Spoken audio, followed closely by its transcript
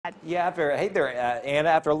Yeah, hey there, Anna.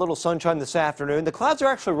 After a little sunshine this afternoon, the clouds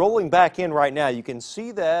are actually rolling back in right now. You can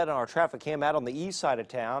see that on our traffic cam out on the east side of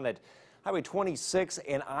town at Highway 26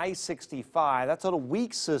 and I-65. That's a little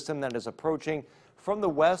weak system that is approaching from the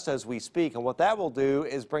west as we speak. And what that will do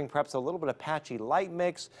is bring perhaps a little bit of patchy light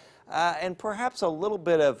mix and perhaps a little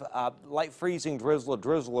bit of light freezing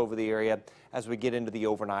drizzle over the area as we get into the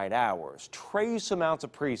overnight hours. Trace amounts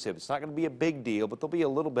of precip. It's not going to be a big deal, but there'll be a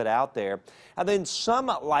little bit out there. And then some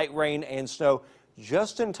light rain and snow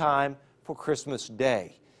just in time for Christmas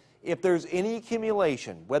Day. If there's any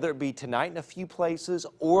accumulation, whether it be tonight in a few places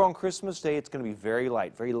or on Christmas Day, it's going to be very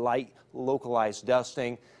light localized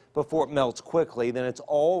dusting before it melts quickly. Then it's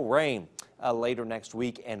all rain later next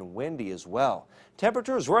week and windy as well.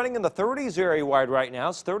 Temperatures running in the 30s area-wide right now.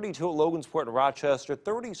 It's 32 at Logansport and Rochester,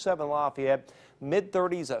 37 Lafayette,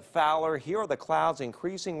 mid-30s at Fowler. Here are the clouds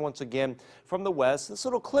increasing once again from the west. This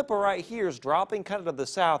little clipper right here is dropping kind of to the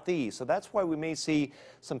southeast, so that's why we may see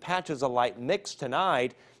some patches of light mix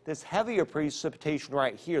tonight. This heavier precipitation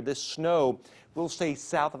right here, this snow, will stay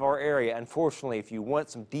south of our area, unfortunately, if you want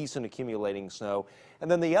some decent accumulating snow.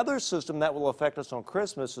 And then the other system that will affect us on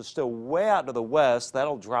Christmas is still way out to the west.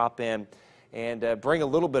 That'll drop in and bring a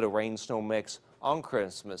little bit of rain-snow mix on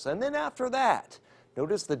Christmas. And then after that,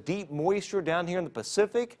 notice the deep moisture down here in the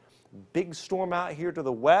Pacific, big storm out here to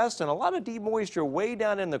the west, and a lot of deep moisture way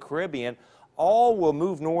down in the Caribbean. All will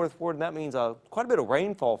move northward, and that means quite a bit of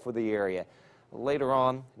rainfall for the area later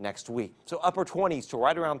on next week. So upper 20s to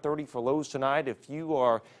right around 30 for lows tonight. If you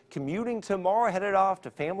are commuting tomorrow, headed off to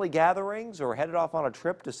family gatherings or headed off on a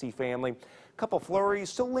trip to see family, a couple flurries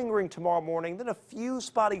still lingering tomorrow morning, then a few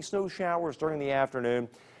spotty snow showers during the afternoon.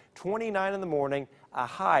 29 in the morning, a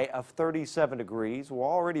high of 37 degrees. We'll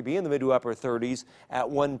already be in the mid to upper 30s at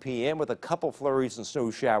 1 p.m. with a couple flurries and snow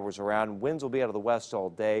showers around. Winds will be out of the west all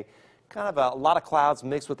day. Kind of a lot of clouds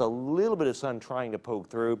mixed with a little bit of sun trying to poke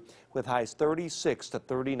through, with highs 36 to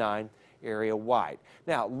 39 area wide.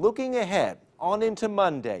 Now, looking ahead on into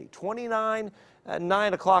Monday, 29 at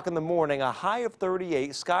 9 o'clock in the morning, a high of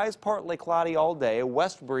 38. Skies partly cloudy all day, a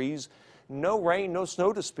west breeze, no rain, no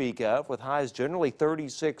snow to speak of, with highs generally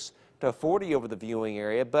 36 to 40 over the viewing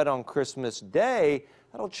area. But on Christmas Day,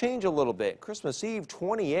 that'll change a little bit. Christmas Eve,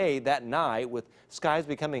 28 that night, with skies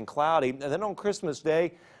becoming cloudy. And then on Christmas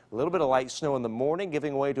Day, a little bit of light snow in the morning,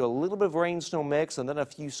 giving way to a little bit of rain-snow mix, and then a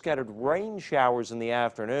few scattered rain showers in the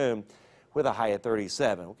afternoon with a high of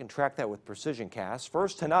 37. We can track that with Precision Cast.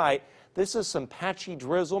 First tonight, this is some patchy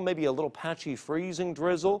drizzle, maybe a little patchy freezing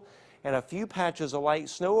drizzle, and a few patches of light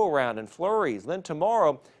snow around and flurries. Then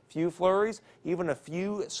tomorrow, few flurries, even a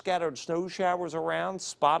few scattered snow showers around,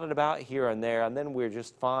 spotted about here and there, and then we're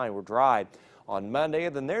just fine. We're dry on Monday.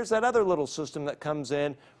 And then there's that other little system that comes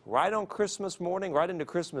in right on Christmas morning, right into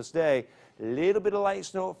Christmas Day. A little bit of light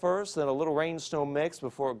snow at first, then a little rain-snow mix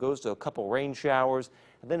before it goes to a couple rain showers.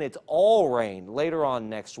 And then it's all rain later on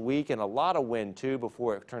next week, and a lot of wind too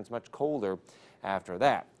before it turns much colder after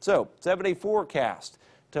that. So 7-day forecast.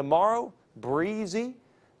 Tomorrow, breezy.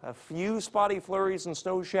 A few spotty flurries and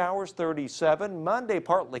snow showers, 37. Monday,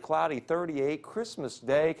 partly cloudy, 38. Christmas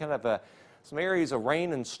Day, kind of some areas of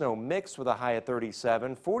rain and snow mixed with a high of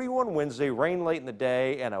 37. 41 Wednesday, rain late in the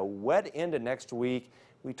day, and a wet end of next week.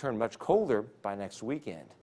 We turn much colder by next weekend.